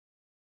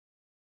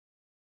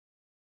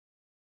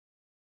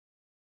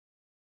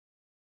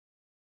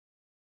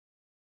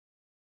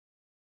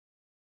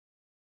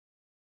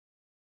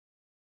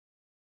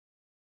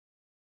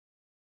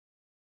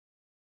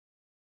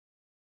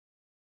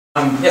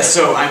Yes,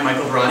 so I'm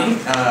Michael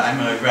Barany. I'm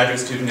a graduate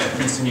student at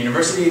Princeton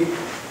University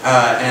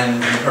and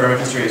in the program of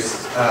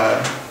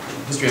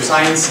History of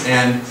Science,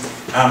 and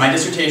my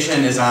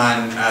dissertation is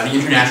on the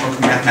international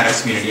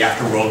mathematics community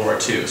after World War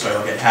II. So I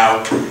look at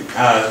how,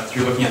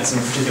 through looking at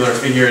some particular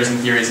figures and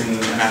theories in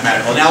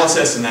mathematical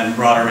analysis and then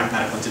broader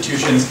mathematical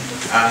institutions,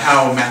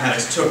 how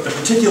mathematics took the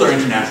particular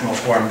international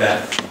form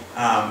that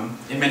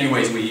in many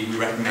ways we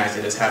recognize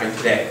it as having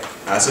today.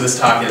 So this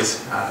talk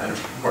is an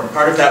important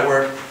part of that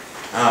work.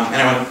 And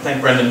I want to thank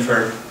Brendan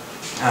for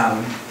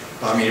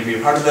allowing me to be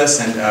a part of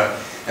this, and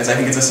as I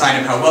think it's a sign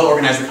of how well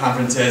organized the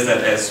conference is,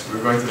 that as we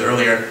were going through the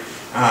earlier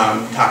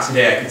talks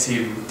today, I could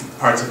see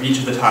parts of each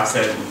of the talks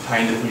that tie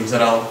into themes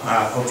that I'll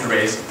hope to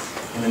raise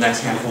in the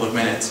next handful of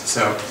minutes.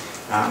 So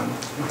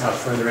without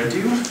further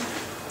ado,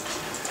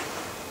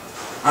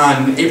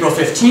 on April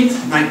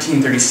 15th,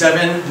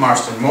 1937,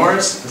 Marston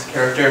Morse, this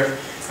character,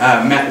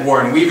 met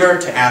Warren Weaver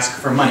to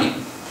ask for money.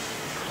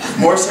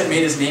 Morse had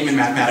made his name in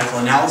mathematical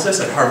analysis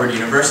at Harvard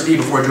University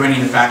before joining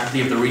the faculty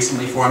of the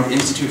recently formed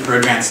Institute for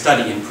Advanced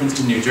Study in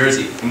Princeton, New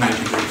Jersey in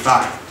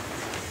 1935.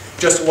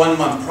 Just 1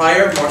 month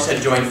prior, Morse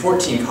had joined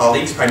 14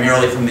 colleagues,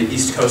 primarily from the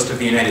east coast of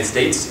the United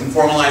States, in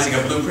formalizing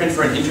a blueprint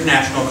for an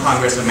International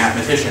Congress of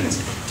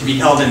Mathematicians to be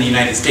held in the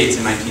United States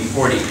in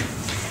 1940.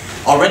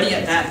 Already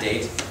at that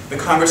date, the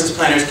Congress's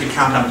planners could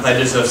count on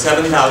pledges of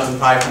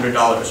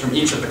 $7,500 from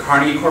each of the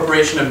Carnegie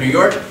Corporation of New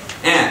York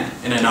and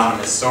an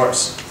anonymous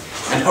source,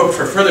 and hoped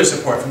for further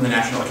support from the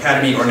National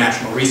Academy or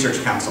National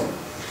Research Council,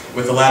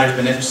 with the latter's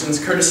beneficence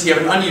courtesy of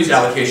an unused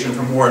allocation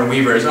from Warren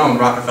Weaver's own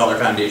Rockefeller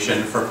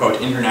Foundation for, quote,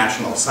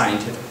 international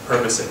scientific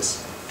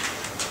purposes.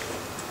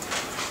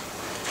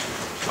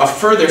 A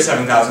further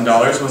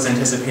 $7,000 was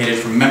anticipated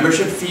from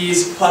membership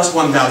fees, plus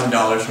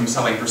 $1,000 from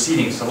selling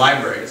proceedings to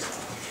libraries.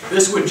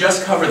 This would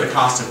just cover the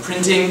cost of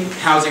printing,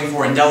 housing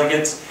foreign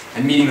delegates,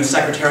 and meeting the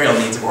secretarial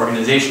needs of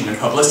organization and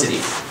publicity.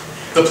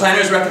 The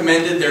planners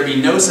recommended there be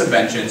no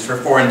subventions for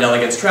foreign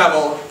delegates'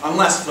 travel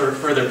unless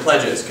further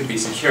pledges could be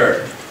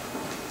secured.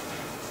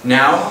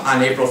 Now,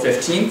 on April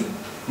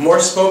 15th,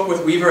 Morse spoke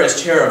with Weaver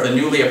as chair of the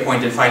newly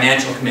appointed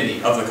Financial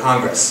Committee of the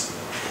Congress.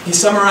 He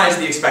summarized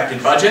the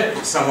expected budget,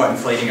 somewhat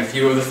inflating a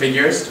few of the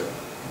figures to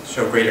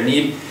show greater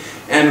need,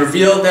 and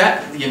revealed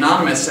that the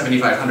anonymous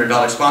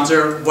 $7,500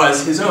 sponsor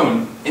was his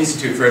own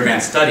Institute for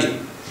Advanced Study,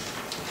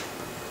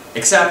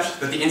 except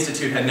that the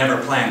Institute had never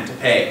planned to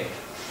pay.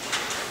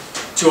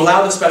 To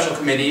allow the Special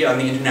Committee on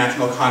the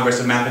International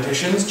Congress of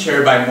Mathematicians,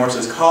 chaired by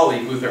Morse's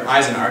colleague Luther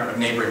Eisenart of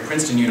neighboring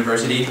Princeton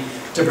University,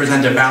 to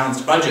present a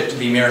balanced budget to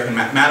the American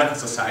Mathematical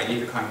Society,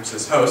 the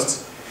Congress's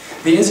hosts,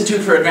 the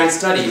Institute for Advanced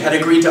Study had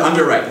agreed to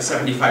underwrite the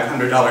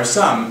 $7,500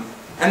 sum,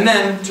 and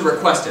then to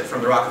request it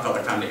from the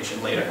Rockefeller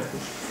Foundation later.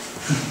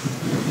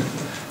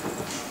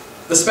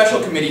 The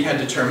Special Committee had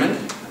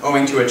determined,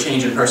 owing to a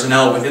change in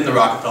personnel within the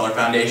Rockefeller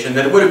Foundation,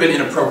 that it would have been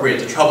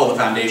inappropriate to trouble the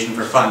foundation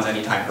for funds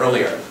any time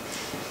earlier.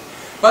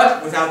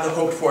 But without the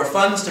hoped-for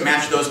funds to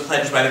match those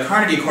pledged by the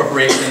Carnegie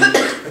Corporation,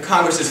 the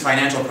Congress's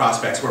financial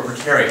prospects were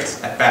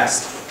precarious at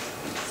best.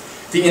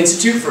 The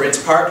Institute, for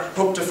its part,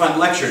 hoped to fund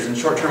lectures and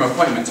short-term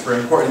appointments for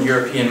important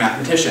European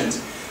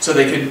mathematicians so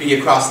they could be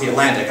across the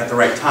Atlantic at the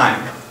right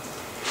time.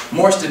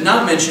 Morse did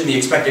not mention the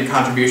expected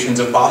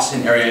contributions of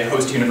Boston-area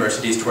host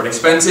universities toward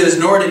expenses,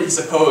 nor did he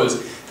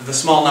suppose that the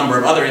small number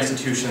of other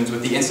institutions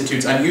with the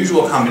Institute's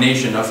unusual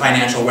combination of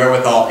financial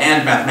wherewithal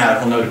and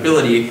mathematical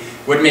notability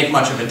would make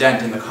much of a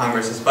dent in the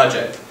Congress's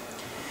budget.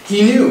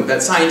 He knew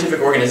that scientific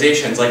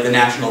organizations like the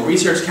National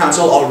Research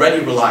Council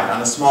already relied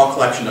on a small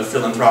collection of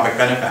philanthropic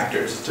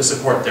benefactors to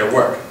support their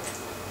work.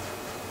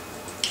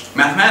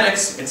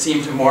 Mathematics, it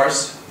seemed to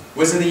Morse,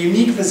 was in the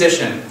unique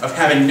position of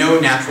having no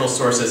natural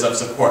sources of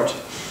support,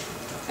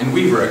 and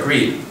Weaver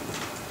agreed.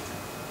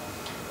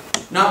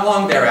 Not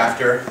long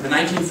thereafter, the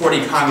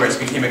 1940 Congress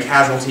became a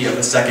casualty of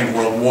the Second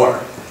World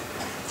War.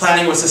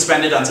 Planning was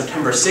suspended on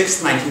September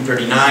 6,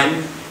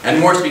 1939, and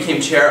Morse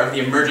became chair of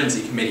the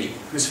Emergency Committee,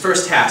 whose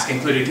first task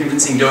included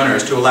convincing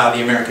donors to allow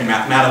the American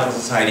Mathematical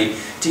Society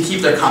to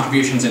keep their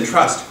contributions in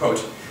trust,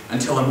 quote,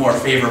 until a more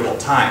favorable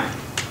time.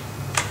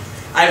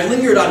 I have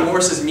lingered on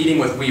Morse's meeting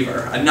with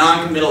Weaver, a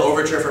non-committal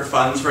overture for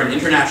funds for an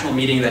international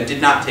meeting that did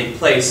not take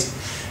place,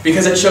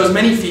 because it shows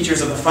many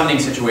features of the funding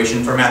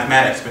situation for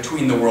mathematics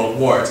between the world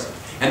wars,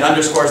 and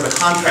underscores the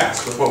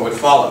contrast with what would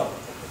follow.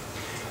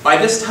 By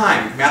this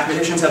time,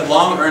 mathematicians had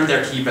long earned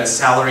their keep as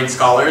salaried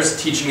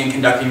scholars, teaching and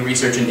conducting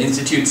research in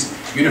institutes,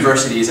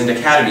 universities, and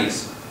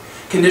academies.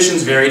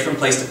 Conditions varied from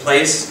place to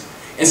place.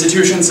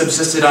 Institutions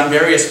subsisted on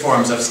various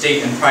forms of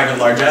state and private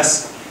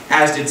largesse,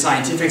 as did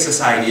scientific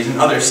societies and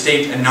other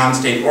state and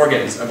non-state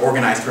organs of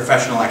organized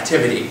professional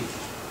activity.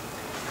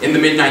 In the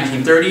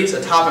mid-1930s,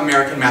 a top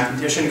American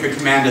mathematician could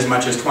command as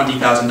much as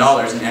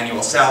 $20,000 in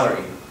annual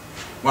salary,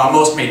 while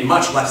most made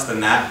much less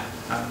than that,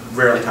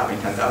 rarely topping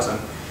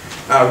 $10,000.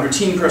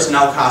 Routine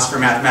personnel costs for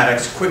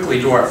mathematics quickly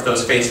dwarfed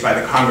those faced by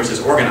the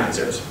Congress's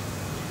organizers.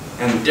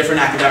 And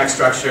different academic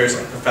structures,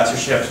 like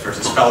professorships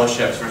versus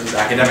fellowships versus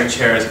academic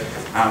chairs,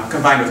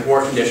 combined with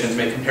war conditions,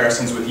 made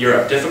comparisons with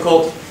Europe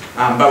difficult,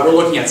 But we're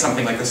looking at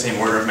something like the same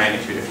order of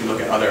magnitude if you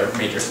look at other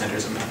major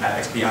centers of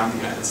mathematics beyond the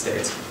United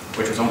States,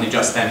 which was only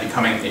just then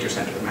becoming a major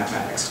center of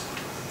mathematics.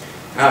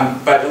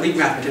 But elite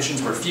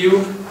mathematicians were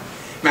few.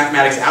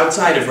 Mathematics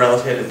outside of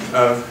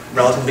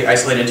relatively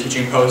isolated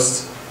teaching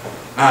posts,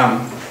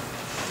 and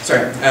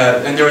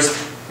there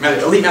was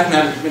elite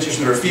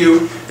mathematicians were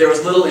few. There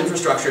was little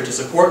infrastructure to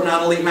support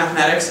non-elite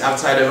mathematics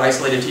outside of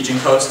isolated teaching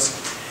posts.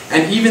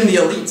 And even the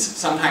elites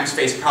sometimes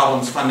faced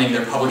problems funding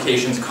their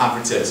publications,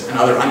 conferences, and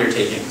other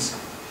undertakings.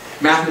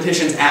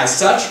 Mathematicians as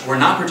such were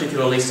not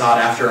particularly sought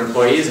after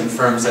employees in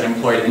firms that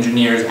employed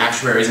engineers,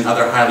 actuaries, and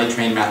other highly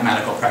trained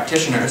mathematical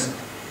practitioners.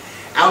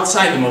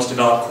 Outside the most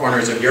developed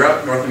corners of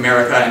Europe, North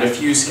America, and a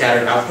few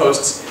scattered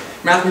outposts,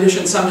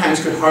 mathematicians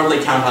sometimes could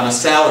hardly count on a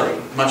salary,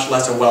 much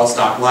less a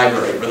well-stocked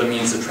library or the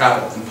means to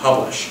travel and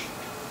publish.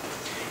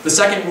 The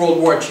Second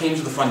World War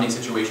changed the funding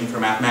situation for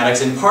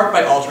mathematics in part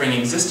by altering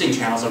existing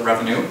channels of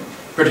revenue,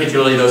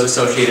 particularly those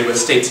associated with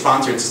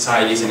state-sponsored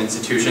societies and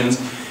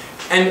institutions,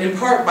 and in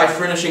part by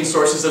furnishing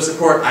sources of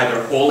support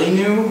either wholly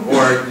new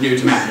or new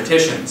to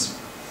mathematicians.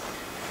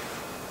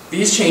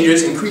 These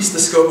changes increased the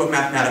scope of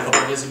mathematical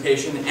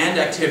participation and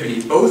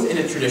activity both in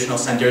its traditional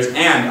centers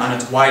and on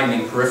its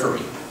widening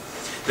periphery.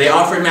 They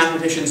offered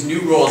mathematicians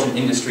new roles in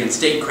industry and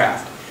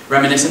statecraft,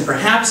 reminiscent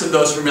perhaps of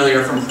those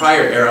familiar from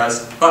prior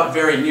eras, but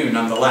very new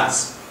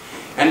nonetheless,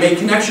 and made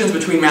connections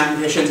between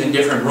mathematicians in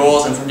different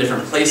roles and from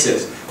different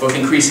places, both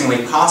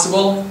increasingly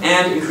possible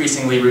and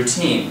increasingly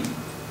routine.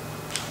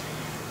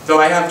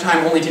 Though I have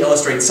time only to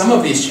illustrate some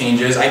of these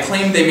changes, I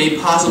claim they made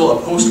possible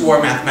a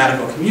post-war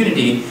mathematical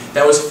community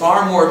that was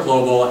far more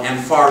global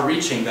and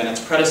far-reaching than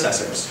its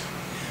predecessors.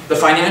 The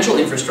financial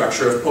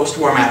infrastructure of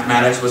post-war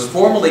mathematics was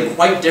formally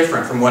quite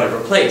different from what it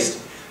replaced,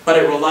 but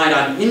it relied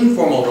on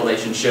informal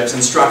relationships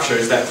and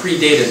structures that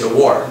predated the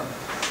war.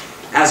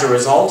 As a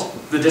result,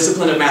 the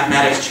discipline of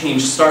mathematics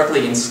changed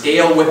starkly in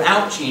scale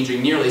without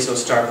changing nearly so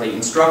starkly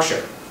in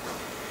structure.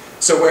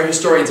 So where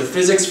historians of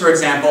physics, for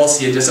example,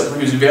 see a discipline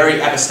whose very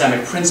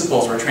epistemic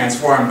principles were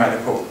transformed by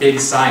the, quote, big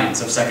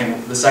science of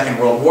the Second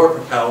World War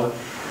propelled,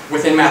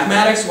 within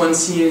mathematics one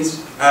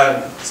sees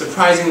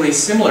surprisingly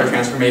similar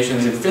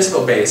transformations in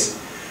fiscal base,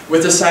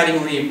 with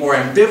decidedly more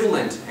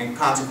ambivalent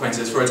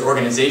consequences for its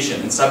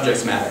organization and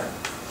subject matter.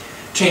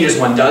 Changes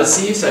one does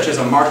see, such as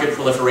a marked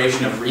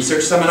proliferation of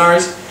research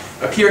seminars,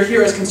 appear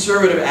here as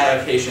conservative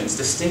adaptations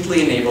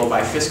distinctly enabled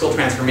by fiscal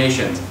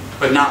transformations,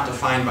 but not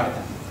defined by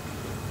them.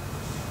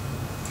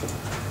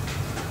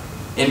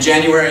 In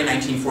January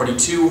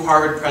 1942,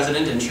 Harvard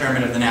president and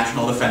chairman of the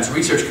National Defense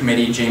Research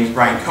Committee, James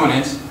Bryant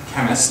Conant, a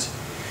chemist,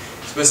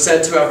 was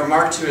said to have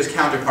remarked to his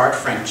counterpart,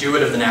 Frank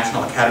Jewett of the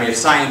National Academy of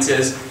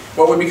Sciences,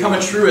 what would become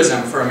a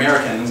truism for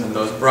Americans and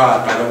those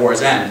abroad by the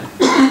war's end.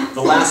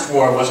 The last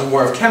war was a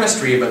war of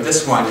chemistry, but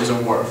this one is a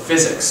war of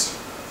physics.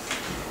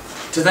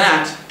 To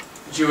that,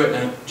 Jewett,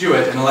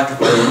 an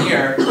electrical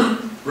engineer,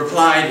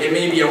 replied, it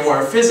may be a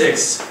war of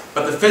physics,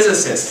 but the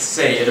physicists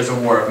say it is a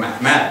war of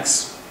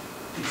mathematics.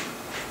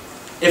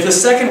 If the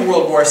Second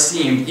World War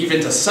seemed, even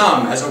to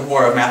some, as a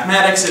war of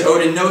mathematics, it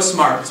owed in no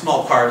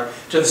small part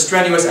to the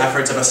strenuous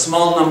efforts of a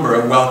small number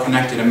of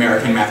well-connected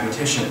American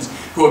mathematicians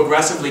who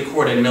aggressively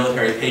courted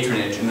military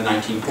patronage in the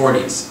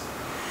 1940s.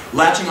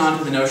 Latching on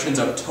to the notions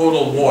of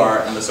total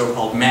war and the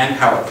so-called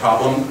manpower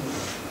problem,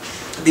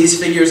 these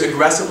figures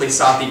aggressively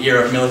sought the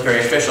ear of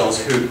military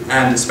officials who,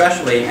 and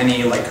especially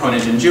any like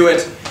Conant and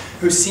Jewett,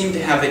 who seemed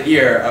to have the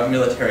ear of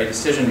military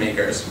decision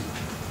makers.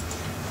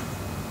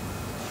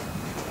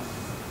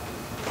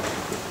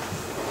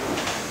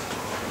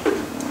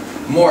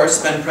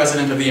 Morse, then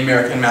president of the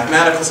American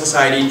Mathematical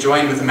Society,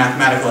 joined with the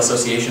Mathematical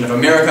Association of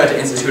America to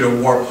institute a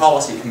war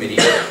policy committee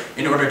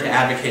in order to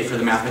advocate for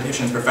the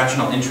mathematicians'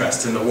 professional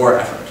interests in the war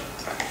effort.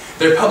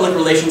 Their public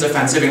relations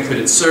offensive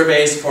included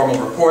surveys, formal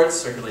reports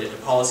circulated to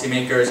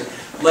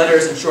policymakers,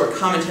 letters and short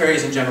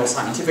commentaries in general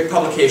scientific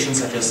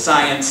publications such as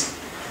Science,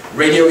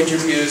 radio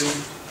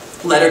interviews,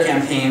 letter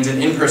campaigns,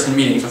 and in-person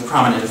meetings with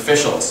prominent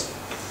officials.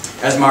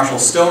 As Marshall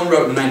Stone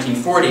wrote in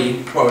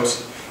 1940,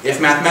 quote, if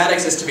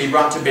mathematics is to be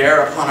brought to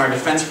bear upon our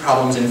defense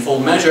problems in full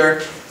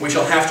measure, we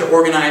shall have to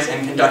organize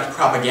and conduct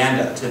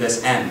propaganda to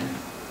this end.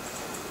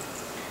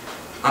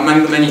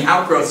 Among the many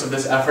outgrowths of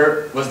this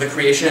effort was the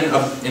creation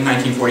of, in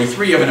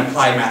 1943, of an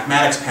applied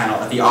mathematics panel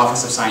at the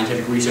Office of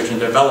Scientific Research and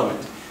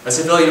Development, a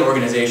civilian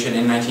organization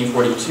in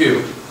 1942,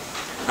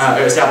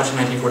 established in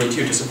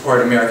 1942 to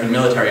support American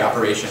military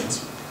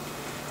operations.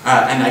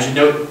 And I should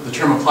note the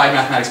term applied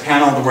mathematics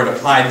panel, the word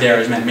applied there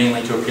is meant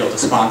mainly to appeal to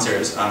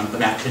sponsors. The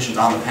mathematicians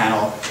on the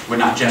panel would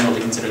not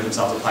generally consider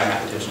themselves applied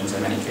mathematicians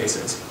in many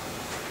cases.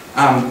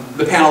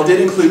 The panel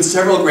did include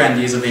several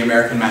grandees of the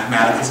American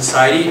Mathematical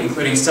Society,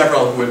 including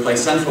several who would play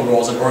central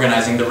roles in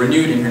organizing the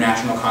renewed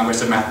International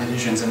Congress of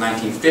Mathematicians in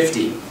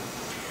 1950.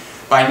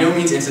 By no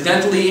means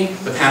incidentally,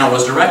 the panel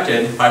was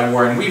directed by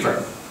Warren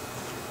Weaver,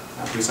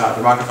 who saw at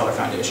the Rockefeller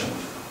Foundation.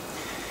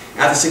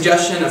 At the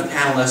suggestion of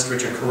panelist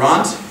Richard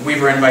Courant,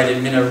 Weaver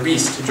invited Minna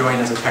Reese to join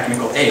as a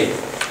technical aide,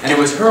 and it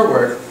was her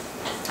work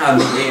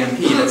the AMP,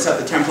 that set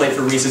the template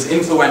for Rees's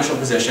influential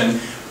position,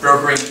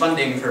 brokering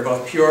funding for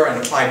both pure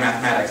and applied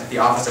mathematics at the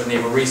Office of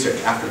Naval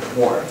Research after the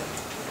war.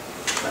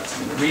 That's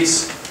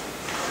Rees.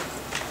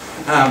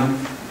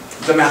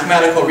 The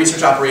mathematical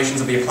research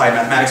operations of the Applied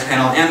Mathematics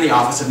Panel and the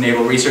Office of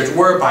Naval Research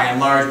were, by and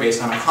large,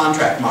 based on a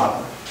contract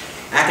model.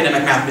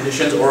 Academic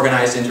mathematicians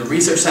organized into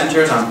research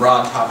centers on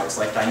broad topics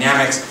like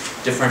dynamics,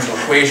 differential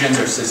equations,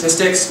 or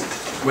statistics,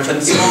 with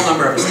a small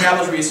number of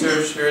established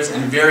researchers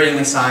and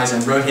varyingly sized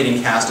and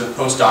rotating cast of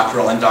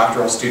postdoctoral and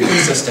doctoral student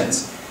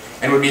assistants,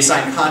 and would be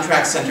assigned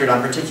contracts centered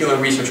on particular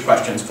research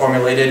questions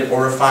formulated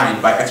or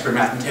refined by expert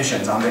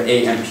mathematicians on the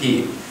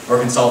AMP, or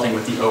consulting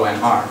with the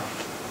ONR.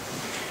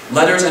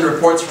 Letters and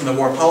reports from the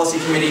War Policy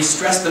Committee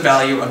stressed the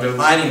value of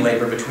dividing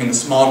labor between the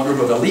small group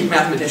of elite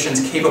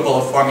mathematicians capable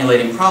of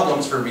formulating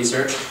problems for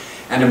research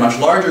and a much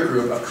larger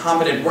group of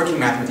competent working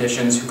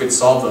mathematicians who could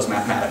solve those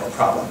mathematical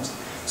problems.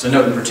 So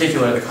note in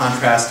particular the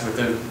contrast with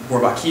the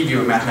Bourbaki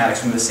view of mathematics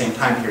from the same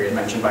time period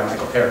mentioned by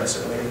Michael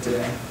Paris earlier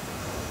today.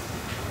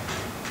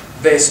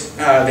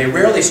 They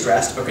rarely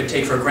stressed, but could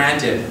take for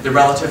granted, the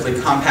relatively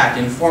compact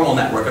informal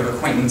network of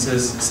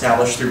acquaintances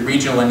established through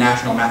regional and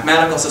national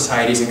mathematical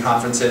societies and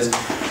conferences,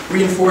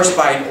 reinforced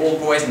by an old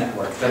boys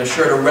network that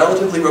assured a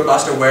relatively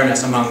robust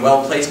awareness among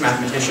well-placed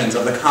mathematicians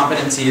of the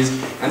competencies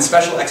and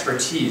special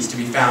expertise to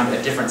be found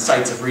at different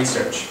sites of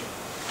research.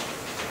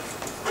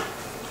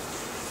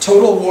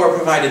 Total war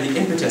provided the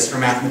impetus for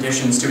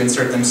mathematicians to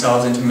insert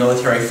themselves into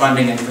military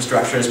funding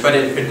infrastructures, but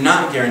it could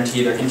not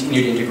guarantee their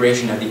continued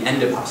integration at the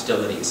end of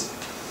hostilities.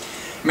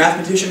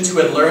 Mathematicians who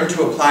had learned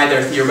to apply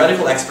their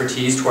theoretical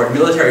expertise toward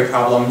military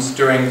problems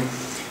during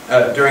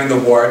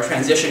the war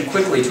transitioned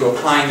quickly to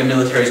applying the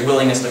military's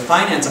willingness to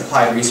finance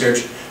applied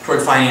research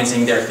toward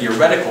financing their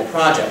theoretical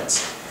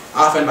projects,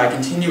 often by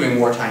continuing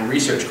wartime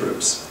research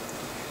groups.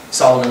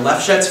 Solomon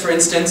Lefschetz, for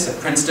instance,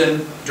 at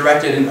Princeton,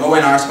 directed an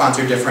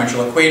ONR-sponsored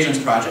differential equations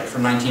project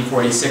from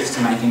 1946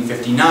 to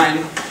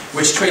 1959,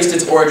 which traced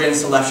its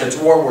origins to Lefschetz's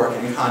war work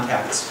and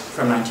contacts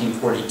from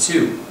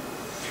 1942.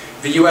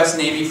 The U.S.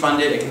 Navy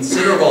funded a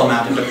considerable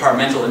amount of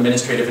departmental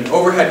administrative and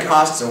overhead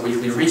costs, a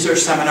weekly research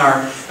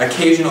seminar,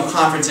 occasional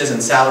conferences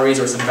and salaries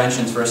or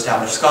subventions for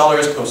established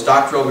scholars,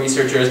 postdoctoral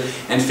researchers,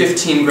 and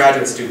 15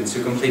 graduate students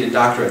who completed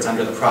doctorates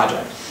under the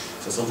project.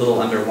 So it's a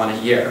little under one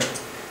a year.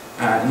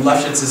 And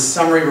Lefschetz's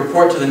summary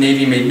report to the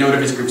Navy made note of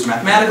his group's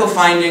mathematical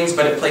findings,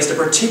 but it placed a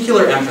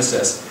particular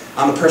emphasis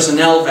on the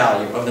personnel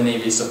value of the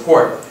Navy's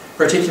support,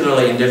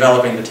 particularly in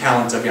developing the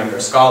talents of younger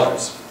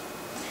scholars.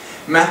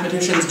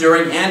 Mathematicians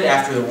during and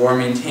after the war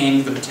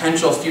maintained the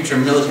potential future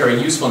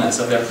military usefulness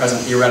of their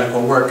present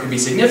theoretical work could be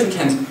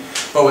significant,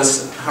 but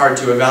was hard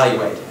to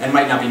evaluate, and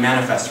might not be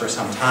manifest for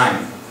some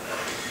time.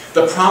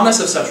 The promise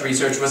of such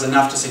research was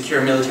enough to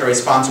secure military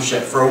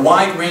sponsorship for a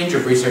wide range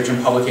of research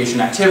and publication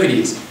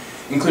activities,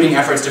 including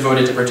efforts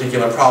devoted to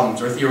particular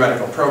problems or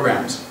theoretical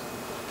programs.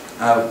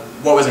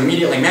 What was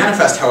immediately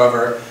manifest,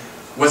 however,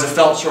 was a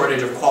felt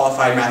shortage of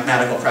qualified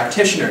mathematical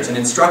practitioners and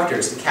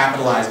instructors to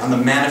capitalize on the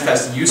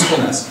manifest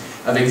usefulness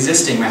of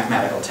existing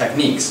mathematical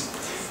techniques.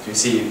 So you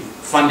see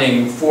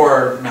funding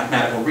for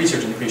mathematical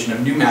research and the creation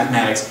of new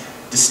mathematics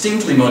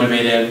distinctly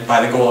motivated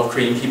by the goal of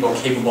creating people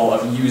capable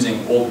of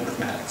using old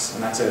mathematics.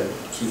 And that's a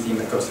key theme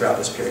that goes throughout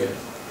this period.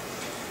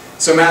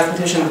 So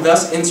mathematicians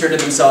thus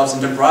inserted themselves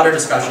into broader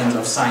discussions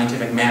of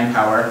scientific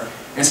manpower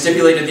and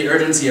stipulated the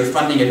urgency of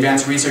funding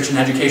advanced research and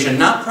education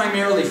not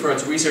primarily for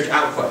its research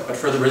output, but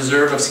for the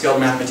reserve of skilled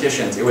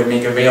mathematicians it would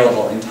make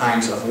available in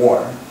times of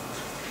war.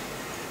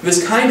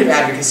 This kind of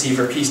advocacy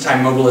for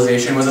peacetime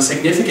mobilization was a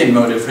significant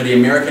motive for the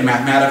American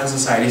Mathematical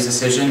Society's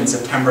decision in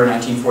September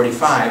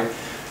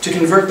 1945 to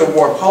convert the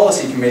War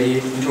Policy Committee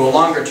into a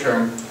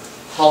longer-term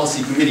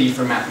Policy Committee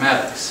for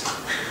Mathematics,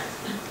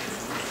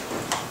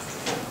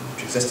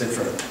 which existed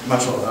for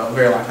a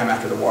very long time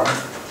after the war.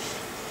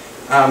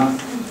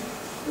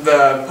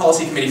 The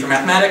Policy Committee for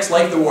Mathematics,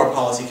 like the War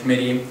Policy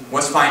Committee,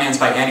 was financed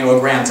by annual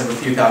grants of a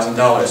few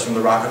 $1,000s from the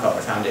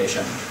Rockefeller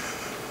Foundation.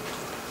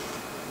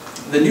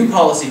 The new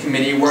Policy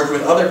Committee worked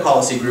with other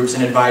policy groups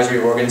and advisory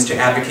organs to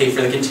advocate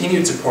for the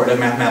continued support of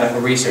mathematical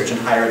research in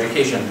higher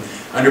education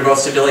under both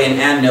civilian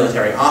and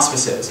military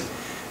auspices.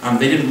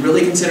 They didn't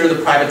really consider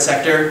the private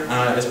sector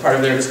as part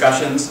of their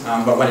discussions,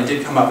 but when it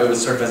did come up, it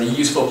was served as a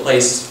useful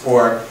place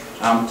for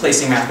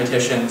placing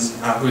mathematicians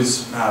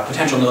whose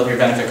potential military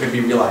benefit could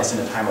be realized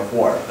in a time of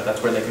war, but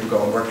that's where they could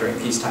go and work during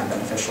peacetime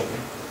beneficially.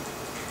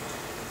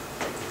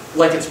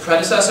 Like its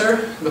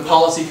predecessor, the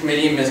Policy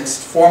Committee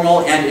mixed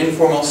formal and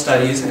informal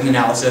studies and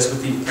analysis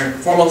with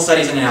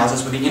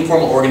the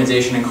informal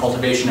organization and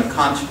cultivation of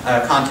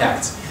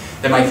contacts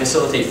that might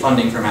facilitate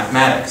funding for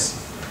mathematics.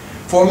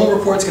 Formal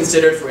reports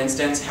considered, for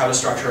instance, how to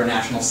structure a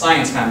national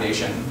science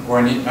foundation,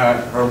 or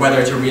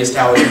whether to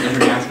reestablish an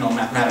international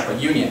mathematical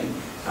union.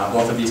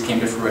 Both of these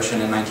came to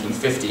fruition in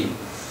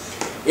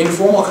 1950.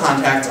 Informal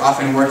contacts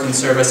often worked in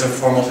service of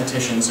formal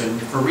petitions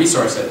for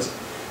resources.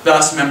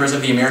 Thus, members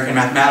of the American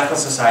Mathematical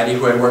Society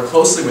who had worked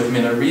closely with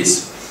Miller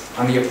Rees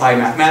on the Applied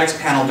Mathematics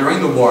panel during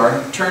the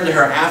war turned to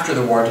her after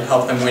the war to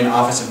help them win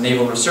Office of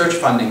Naval Research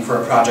funding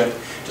for a project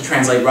to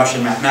translate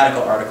Russian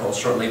mathematical articles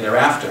shortly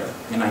thereafter,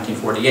 in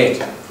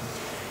 1948.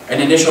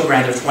 An initial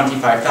grant of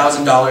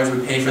 $25,000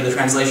 would pay for the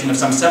translation of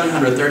some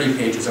 730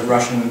 pages of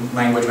Russian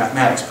language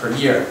mathematics per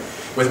year,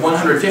 with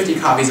 150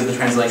 copies of the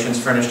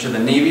translations furnished to the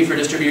Navy for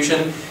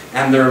distribution,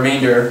 and the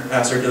remainder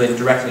circulated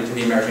directly to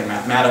the American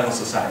Mathematical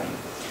Society.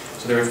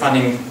 So they were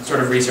funding sort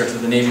of research that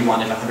the Navy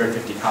wanted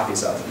 150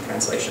 copies of in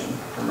translation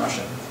from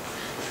Russian.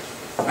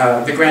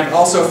 The grant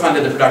also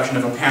funded the production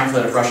of a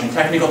pamphlet of Russian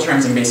technical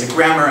terms and basic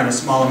grammar and a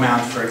small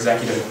amount for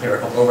executive and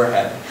clerical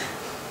overhead.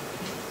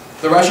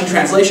 The Russian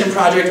translation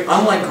project,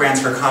 unlike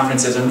grants for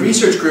conferences and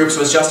research groups,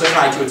 was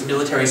justified to its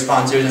military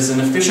sponsors as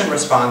an efficient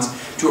response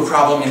to a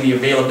problem in the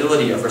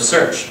availability of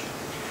research.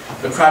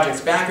 The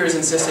project's backers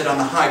insisted on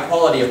the high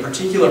quality of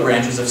particular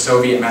branches of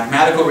Soviet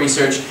mathematical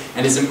research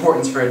and its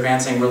importance for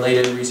advancing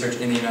related research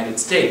in the United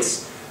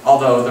States,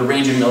 although the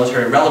range of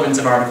military relevance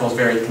of articles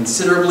varied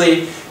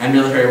considerably, and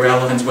military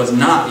relevance was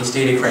not a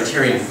stated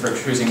criterion for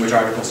choosing which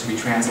articles to be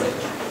translated.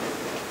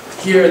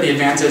 Here, the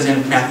advances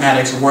in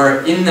mathematics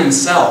were, in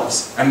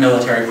themselves, a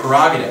military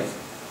prerogative.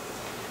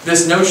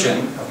 This notion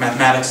of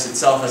mathematics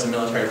itself as a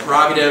military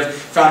prerogative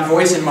found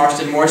voice in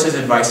Marston Morse's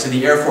advice to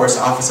the Air Force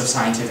Office of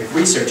Scientific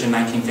Research in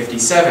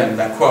 1957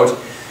 that, quote,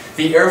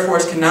 "The Air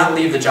Force cannot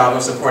leave the job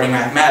of supporting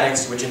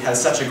mathematics, which it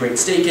has such a great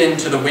stake in,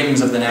 to the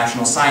whims of the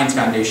National Science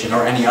Foundation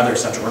or any other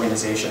such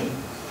organization."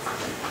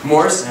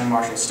 Morse and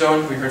Marshall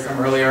Stone, who we heard from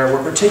earlier,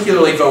 were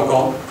particularly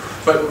vocal,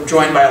 but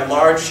joined by a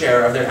large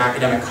share of their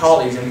academic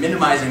colleagues in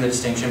minimizing the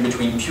distinction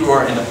between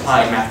pure and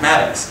applied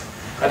mathematics,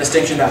 a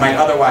distinction that might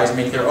otherwise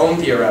make their own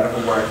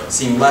theoretical work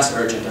seem less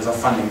urgent as a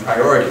funding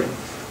priority.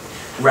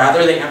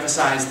 Rather, they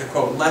emphasized the,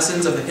 quote,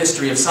 "lessons of the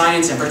history of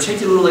science, and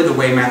particularly the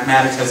way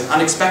mathematics has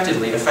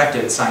unexpectedly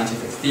affected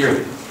scientific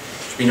theory." It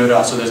should be noted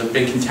also there's a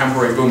big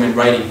contemporary boom in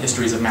writing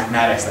histories of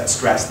mathematics that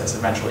stress this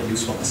eventual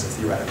usefulness of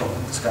theoretical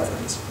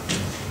discoveries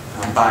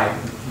by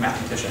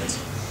mathematicians.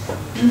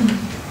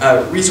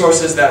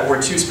 Resources that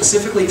were too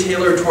specifically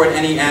tailored toward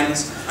any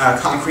ends,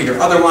 concrete or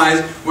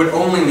otherwise, would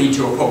only lead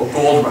to a, quote,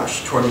 "gold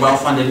rush" toward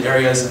well-funded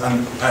areas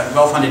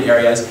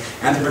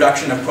and the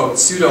production of, quote,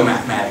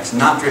 "pseudo-mathematics,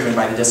 not driven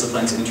by the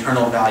discipline's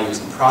internal values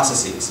and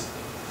processes."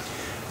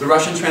 The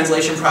Russian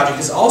translation project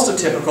is also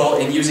typical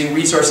in using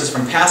resources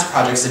from past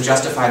projects to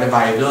justify the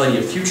viability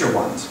of future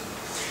ones.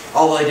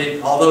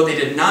 Although they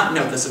did not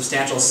note the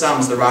substantial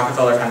sums the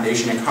Rockefeller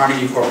Foundation and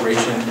Carnegie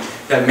Corporation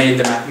that made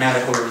the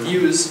Mathematical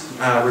Review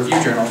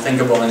Journal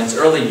thinkable in its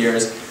early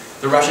years,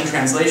 the Russian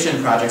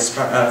translation project's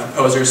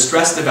proposers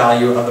stressed the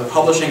value of the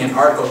publishing and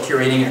article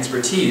curating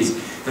expertise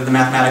that the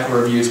Mathematical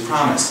Reviews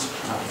promised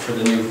for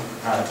the new,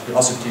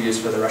 also to be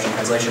used for the Russian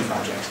translation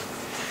project.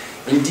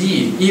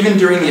 Indeed, even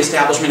during the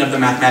establishment of the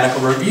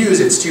Mathematical Reviews,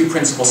 its two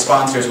principal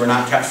sponsors were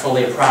not kept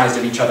fully apprised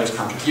of each other's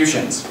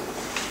contributions.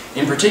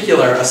 In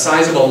particular, a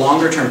sizable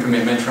longer-term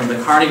commitment from the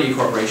Carnegie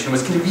Corporation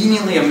was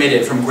conveniently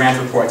omitted from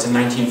grant reports in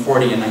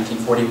 1940 and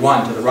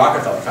 1941 to the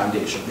Rockefeller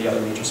Foundation, the other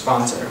major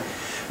sponsor,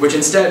 which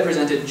instead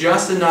presented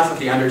just enough of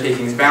the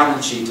undertaking's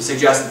balance sheet to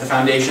suggest that the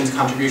Foundation's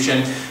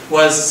contribution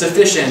was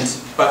sufficient,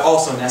 but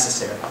also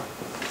necessary.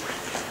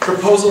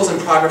 Proposals and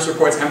progress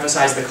reports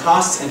emphasized the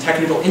costs and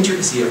technical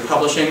intricacy of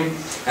publishing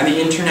and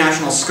the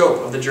international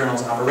scope of the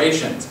journal's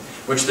operations,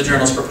 which the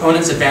journal's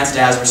proponents advanced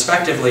as,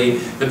 respectively,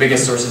 the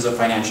biggest sources of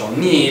financial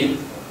need,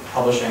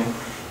 publishing,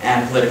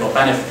 and political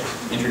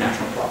benefit,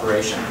 international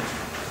cooperation.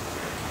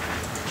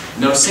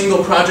 No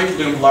single project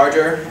loomed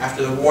larger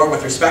after the war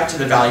with respect to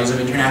the values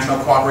of international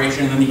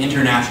cooperation than the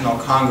International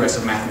Congress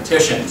of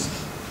Mathematicians.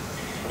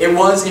 It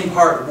was, in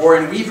part,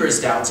 Warren Weaver's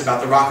doubts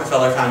about the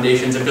Rockefeller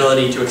Foundation's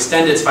ability to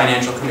extend its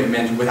financial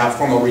commitment without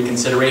formal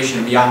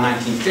reconsideration beyond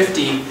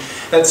 1950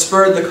 that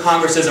spurred the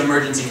Congress's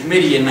Emergency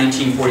Committee in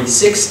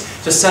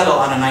 1946 to settle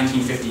on a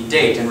 1950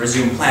 date and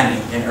resume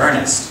planning in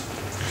earnest.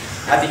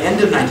 At the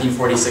end of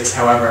 1946,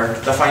 however,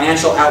 the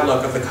financial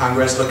outlook of the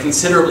Congress looked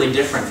considerably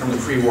different from the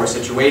pre-war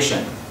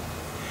situation,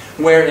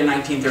 where in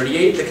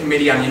 1938 the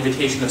Committee on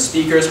Invitation of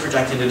Speakers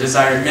projected a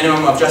desired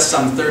minimum of just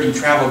some 30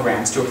 travel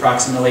grants to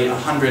approximately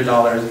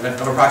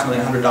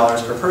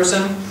 $100 per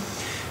person.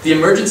 The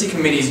Emergency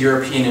Committee's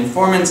European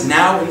informants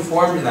now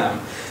informed them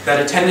that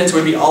attendance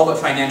would be all but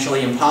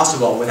financially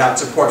impossible without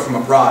support from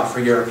abroad for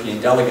European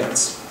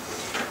delegates.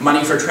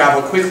 Money for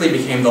travel quickly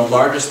became the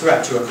largest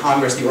threat to a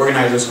Congress the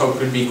organizers hoped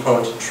would be,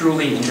 quote,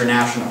 truly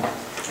international.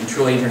 And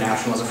truly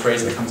international is a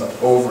phrase that comes up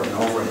over and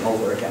over and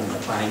over again in the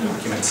planning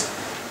documents.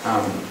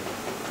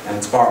 And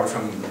it's borrowed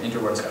from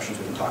interwar discussions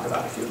we can talk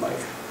about if you'd like.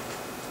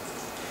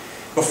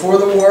 Before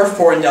the war,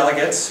 foreign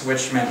delegates,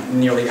 which meant in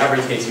nearly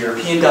every case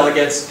European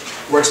delegates,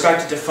 were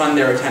expected to fund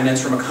their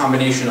attendance from a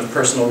combination of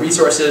personal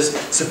resources,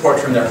 support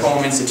from their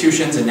home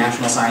institutions and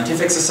national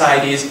scientific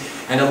societies,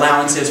 and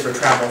allowances for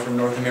travel from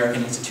North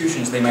American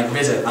institutions they might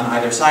visit on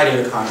either side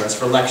of the Congress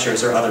for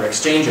lectures or other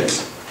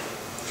exchanges.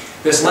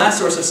 This last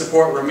source of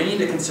support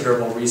remained a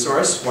considerable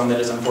resource, one that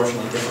is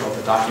unfortunately difficult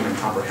to document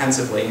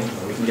comprehensively,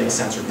 but we can get a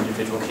sense of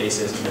individual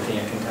cases and looking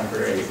at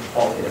contemporary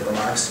qualitative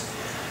remarks.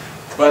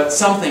 But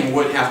something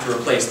would have to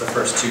replace the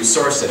first two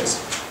sources.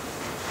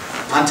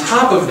 On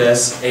top of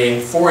this,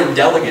 a foreign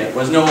delegate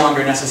was no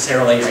longer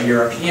necessarily a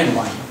European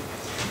one.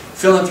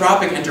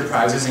 Philanthropic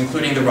enterprises,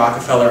 including the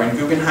Rockefeller and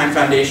Guggenheim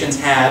Foundations,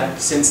 had,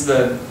 since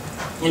the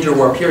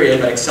interwar period,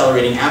 but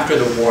accelerating after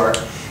the war,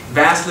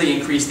 vastly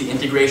increased the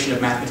integration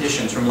of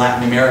mathematicians from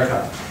Latin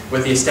America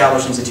with the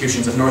established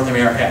institutions of North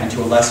America and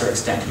to a lesser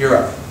extent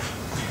Europe.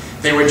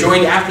 They were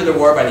joined after the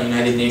war by the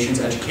United Nations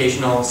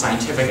Educational,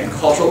 Scientific and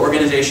Cultural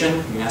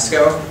Organization,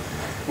 UNESCO,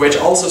 which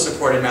also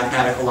supported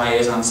mathematical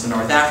liaisons to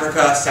North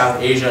Africa, South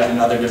Asia, and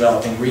other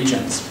developing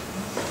regions.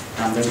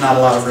 There's not a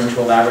lot of room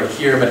to elaborate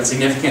here, but it's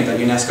significant that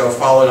UNESCO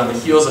followed on the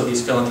heels of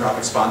these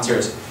philanthropic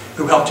sponsors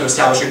who helped to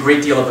establish a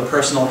great deal of the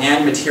personal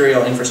and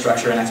material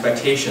infrastructure and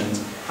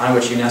expectations on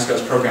which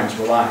UNESCO's programs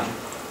rely.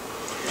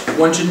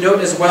 One should note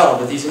as well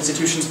that these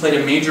institutions played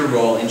a major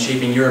role in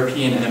shaping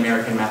European and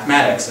American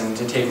mathematics, and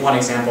to take one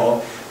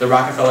example, the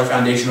Rockefeller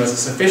Foundation was a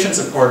sufficient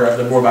supporter of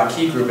the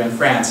Bourbaki group in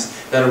France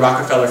that a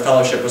Rockefeller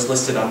Fellowship was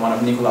listed on one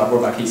of Nicolas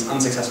Bourbaki's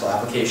unsuccessful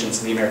applications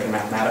to the American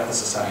Mathematical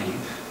Society.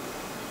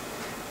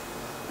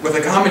 With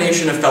a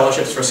combination of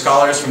fellowships for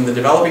scholars from the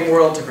developing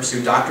world to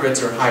pursue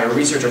doctorates or higher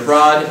research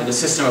abroad, and a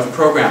system of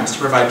programs to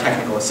provide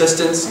technical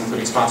assistance,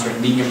 including sponsoring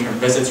medium-term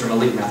visits from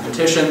elite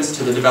mathematicians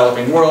to the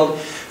developing world,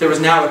 there was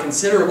now a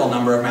considerable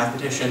number of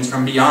mathematicians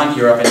from beyond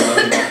Europe and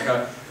North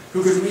America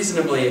who could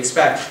reasonably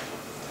expect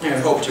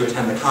and hope to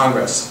attend the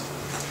Congress.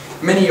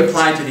 Many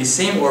applied to these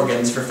same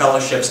organs for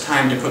fellowships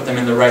timed to put them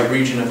in the right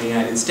region of the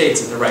United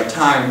States at the right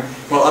time,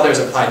 while others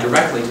applied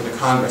directly to the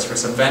Congress for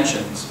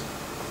subventions.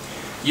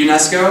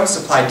 UNESCO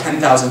supplied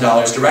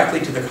 $10,000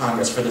 directly to the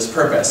Congress for this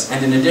purpose,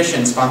 and in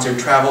addition sponsored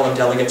travel of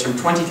delegates from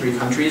 23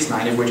 countries,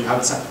 9 of which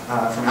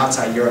from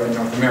outside Europe and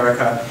North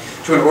America,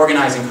 to an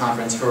organizing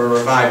conference for a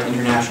revived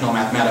International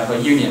Mathematical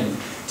Union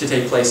to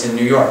take place in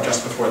New York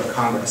just before the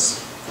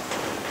Congress.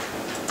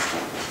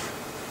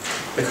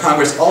 The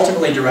Congress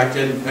ultimately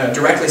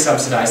directly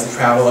subsidized the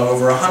travel of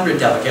over 100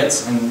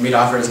 delegates and made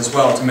offers as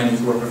well to many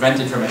who were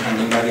prevented from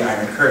attending by the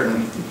Iron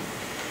Curtain.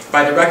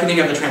 By the reckoning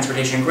of the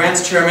Transportation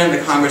Grants Chairman,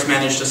 the Congress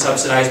managed to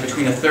subsidize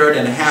between a third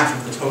and a half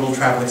of the total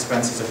travel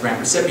expenses of grant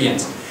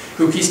recipients,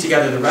 who pieced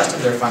together the rest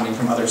of their funding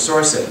from other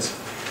sources.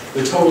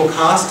 The total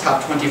cost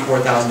topped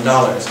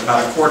 $24,000,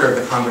 about a quarter of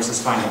the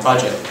Congress's final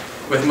budget,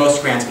 with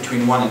most grants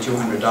between $100 and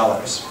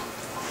 $200.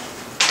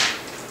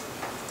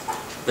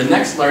 The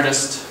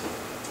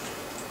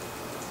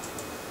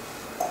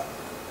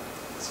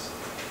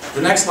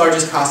next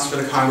largest costs for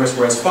the Congress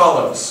were as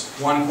follows.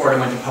 1/4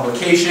 went to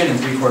publication, and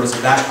 3/4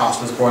 of that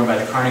cost was borne by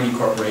the Carnegie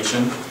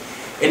Corporation.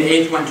 An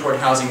eighth went toward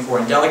housing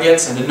foreign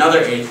delegates, and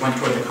another eighth went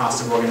toward the cost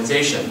of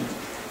organization.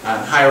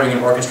 Hiring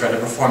an orchestra to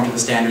perform to the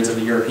standards of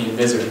the European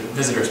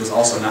visitors was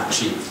also not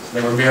cheap.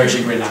 They were very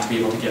cheap not to be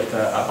able to get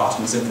the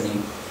Boston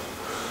Symphony.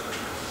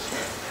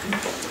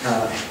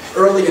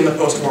 Early in the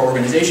post-war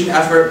organization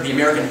effort, the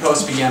American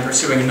Post began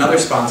pursuing another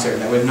sponsor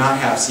that would not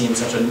have seemed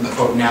such a,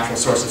 quote, natural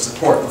source of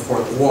support before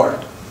the war.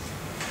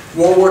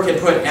 War work had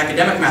put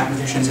academic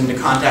mathematicians into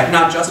contact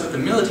not just with the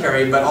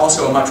military, but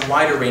also a much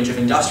wider range of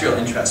industrial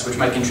interests which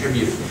might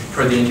contribute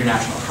toward the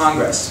International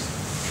Congress.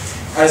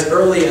 As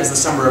early as the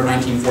summer of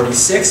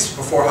 1946,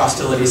 before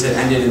hostilities had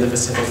ended in the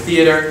Pacific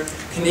Theater,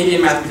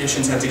 Canadian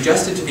mathematicians had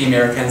suggested to the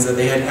Americans that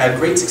they had had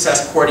great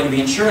success courting the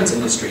insurance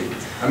industry,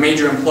 a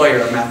major employer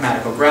of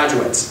mathematical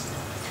graduates.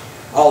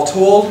 All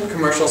told,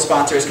 commercial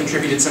sponsors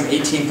contributed some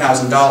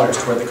 $18,000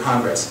 toward the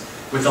Congress,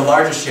 with the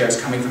largest shares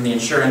coming from the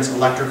insurance,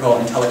 electrical,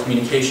 and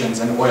telecommunications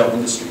and oil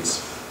industries.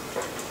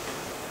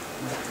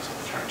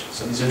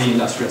 So these are the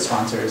industrial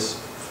sponsors.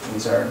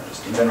 These are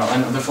just in general,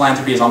 and the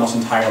philanthropy is almost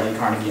entirely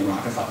Carnegie and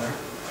Rockefeller.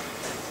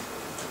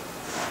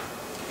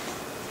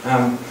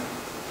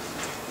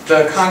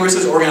 The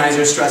Congress's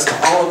organizers stressed to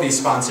all of these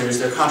sponsors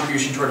their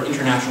contribution toward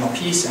international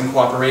peace and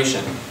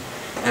cooperation.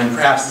 And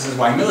perhaps this is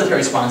why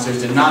military sponsors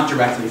did not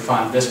directly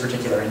fund this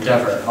particular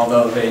endeavor,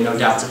 although they no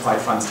doubt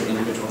supplied funds to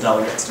individual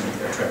delegates to make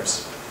their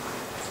trips.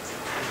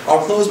 I'll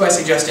close by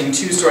suggesting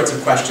two sorts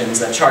of questions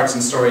that charts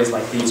and stories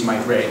like these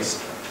might raise.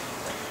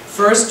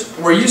 First,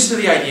 we're used to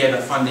the idea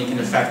that funding can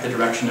affect the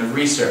direction of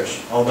research,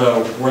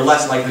 although we're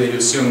less likely to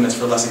assume this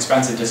for less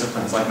expensive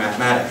disciplines like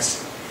mathematics.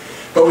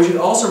 But we should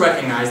also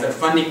recognize that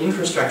funding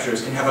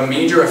infrastructures can have a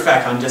major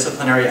effect on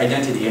disciplinary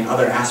identity and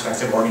other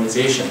aspects of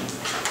organization.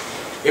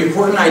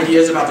 Important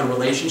ideas about the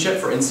relationship,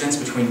 for instance,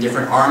 between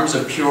different arms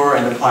of pure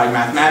and applied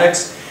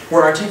mathematics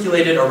were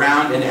articulated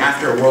around and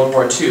after World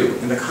War II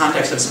in the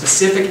context of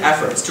specific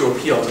efforts to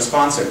appeal to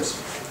sponsors.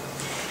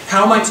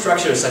 How might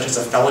structures such as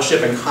a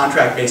fellowship and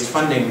contract-based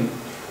funding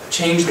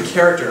change the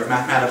character of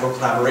mathematical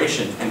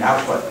collaboration and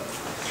output?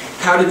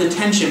 How did the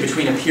tension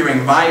between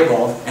appearing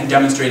viable and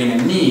demonstrating a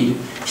need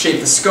shape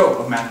the scope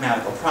of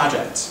mathematical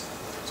projects?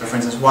 So for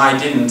instance, why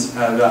didn't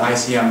the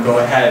ICM go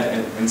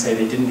ahead and say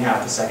they didn't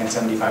have the second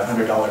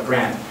 $7,500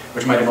 grant,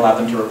 which might have allowed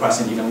them to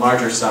request an even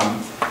larger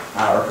sum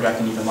or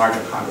project an even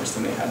larger Congress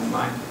than they had in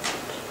mind?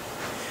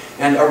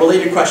 And a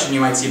related question you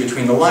might see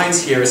between the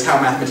lines here is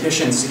how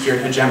mathematicians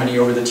secured hegemony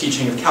over the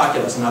teaching of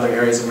calculus and other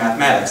areas of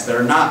mathematics that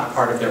are not a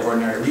part of their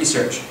ordinary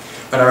research,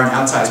 but are an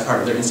outsized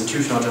part of their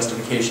institutional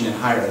justification in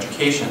higher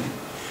education.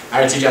 I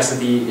would suggest that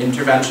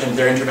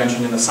their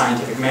intervention in the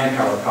scientific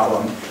manpower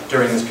problem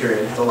during this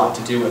period had a lot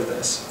to do with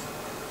this.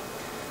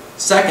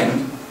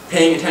 Second,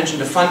 paying attention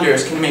to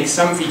funders can make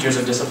some features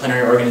of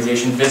disciplinary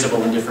organization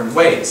visible in different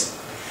ways.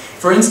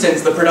 For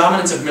instance, the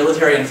predominance of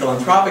military and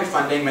philanthropic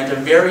funding meant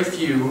that very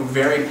few,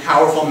 very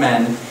powerful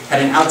men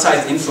had an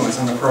outsized influence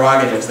on the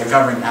prerogatives that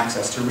governed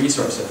access to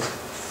resources.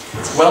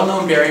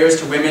 Well-known barriers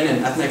to women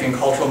and ethnic and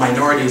cultural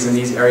minorities in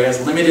these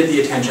areas limited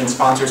the attention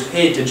sponsors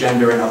paid to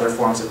gender and other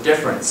forms of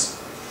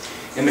difference.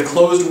 In the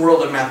closed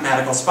world of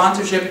mathematical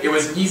sponsorship, it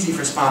was easy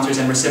for sponsors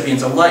and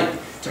recipients alike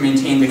to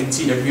maintain the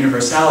conceit of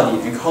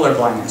universality and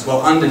colorblindness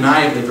while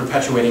undeniably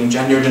perpetuating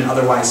gendered and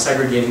otherwise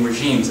segregating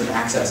regimes of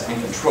access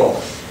and control.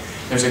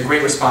 There's a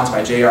great response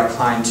by J.R.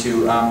 Klein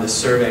to this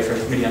survey for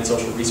the Committee on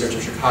Social Research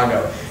of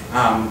Chicago,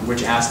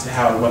 which asked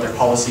what their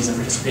policies and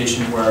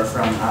participation were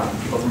from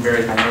people from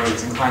various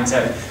minorities. And Klein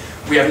said,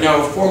 "We have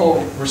no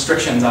formal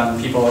restrictions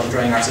on people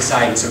joining our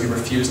society, so we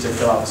refuse to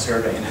fill out a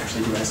survey and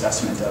actually do an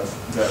assessment of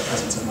the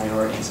presence of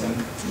minorities in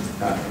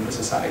the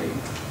society."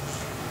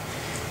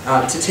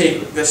 To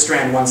take this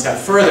strand one step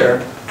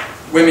further,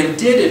 women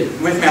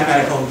with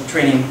mathematical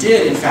training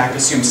did in fact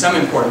assume some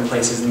important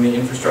places in the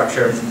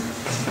infrastructure,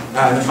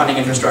 the funding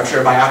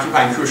infrastructure, by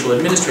occupying crucial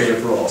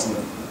administrative roles. And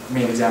the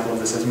main example of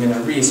this is Minna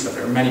Rees, but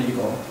there are many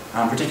people,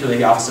 particularly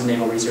the Office of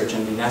Naval Research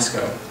and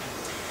UNESCO.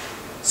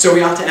 So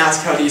we ought to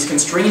ask how these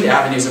constrained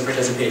avenues of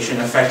participation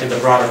affected the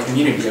broader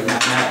community of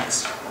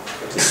mathematics.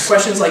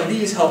 Questions like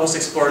these help us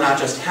explore not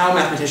just how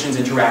mathematicians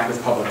interact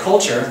with public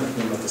culture, the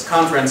theme of this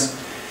conference,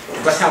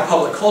 but how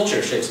public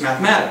culture shapes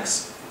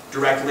mathematics,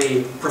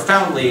 directly,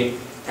 profoundly,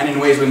 and in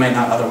ways we might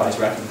not otherwise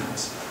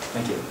recognize.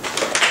 Thank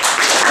you.